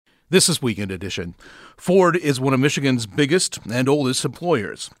This is Weekend Edition. Ford is one of Michigan's biggest and oldest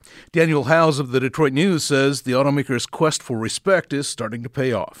employers. Daniel Howes of the Detroit News says the automaker's quest for respect is starting to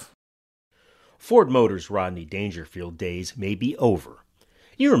pay off. Ford Motors' Rodney Dangerfield days may be over.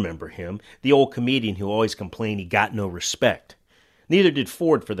 You remember him, the old comedian who always complained he got no respect. Neither did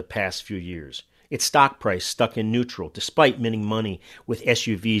Ford for the past few years. Its stock price stuck in neutral despite minting money with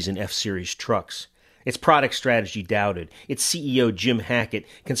SUVs and F-Series trucks. Its product strategy doubted. Its CEO, Jim Hackett,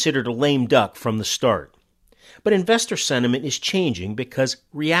 considered a lame duck from the start. But investor sentiment is changing because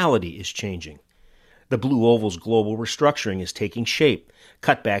reality is changing. The Blue Oval's global restructuring is taking shape.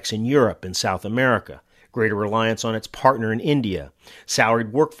 Cutbacks in Europe and South America, greater reliance on its partner in India,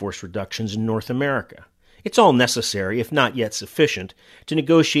 salaried workforce reductions in North America. It's all necessary, if not yet sufficient, to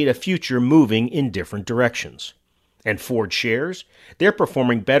negotiate a future moving in different directions. And Ford shares? They're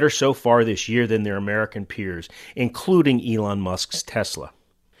performing better so far this year than their American peers, including Elon Musk's Tesla.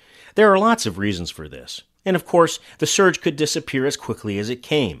 There are lots of reasons for this. And of course, the surge could disappear as quickly as it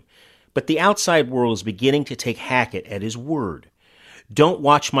came. But the outside world is beginning to take Hackett at his word. "Don't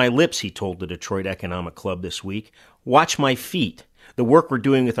watch my lips," he told the Detroit Economic Club this week. "Watch my feet. The work we're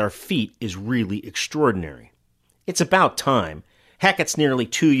doing with our feet is really extraordinary." It's about time. Hackett's nearly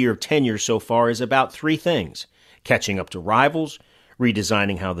 2-year tenure so far is about 3 things: catching up to rivals,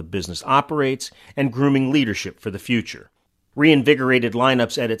 redesigning how the business operates, and grooming leadership for the future. Reinvigorated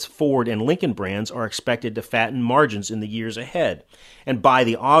lineups at its Ford and Lincoln brands are expected to fatten margins in the years ahead and buy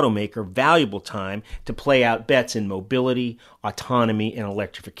the automaker valuable time to play out bets in mobility, autonomy, and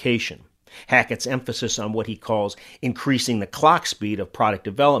electrification. Hackett's emphasis on what he calls increasing the clock speed of product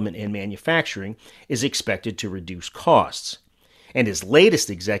development and manufacturing is expected to reduce costs. And his latest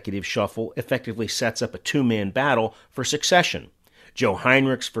executive shuffle effectively sets up a 2-man battle for succession. Joe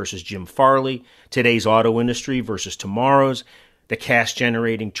Heinrichs versus Jim Farley, today's auto industry versus tomorrow's, the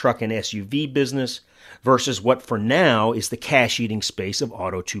cash-generating truck and SUV business versus what for now is the cash-eating space of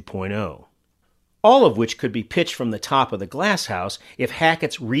Auto 2.0. All of which could be pitched from the top of the glass house if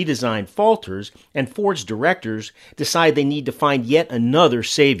Hackett's redesign falters and Ford's directors decide they need to find yet another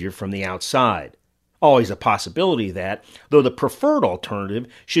savior from the outside. Always a possibility that, though the preferred alternative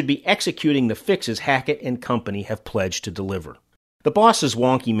should be executing the fixes Hackett and company have pledged to deliver. The boss's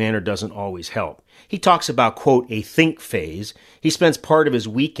wonky manner doesn't always help. He talks about, quote, a think phase. He spends part of his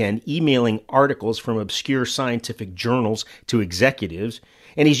weekend emailing articles from obscure scientific journals to executives,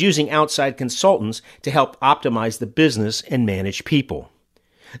 and he's using outside consultants to help optimize the business and manage people.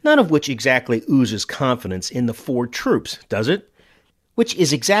 None of which exactly oozes confidence in the Ford troops, does it? Which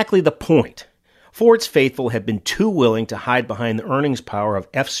is exactly the point. Ford's faithful have been too willing to hide behind the earnings power of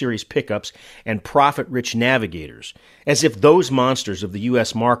F-Series pickups and profit-rich Navigators, as if those monsters of the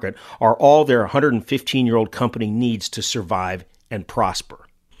U.S. market are all their 115-year-old company needs to survive and prosper.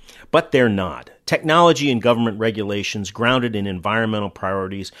 But they're not. Technology and government regulations grounded in environmental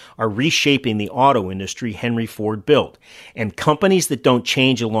priorities are reshaping the auto industry Henry Ford built, and companies that don't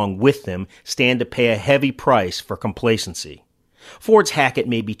change along with them stand to pay a heavy price for complacency. Ford's Hackett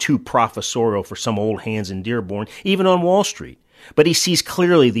may be too professorial for some old hands in Dearborn, even on Wall Street, but he sees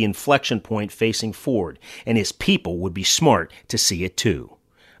clearly the inflection point facing Ford, and his people would be smart to see it too.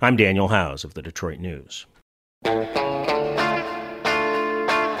 I'm Daniel Howes of the Detroit News.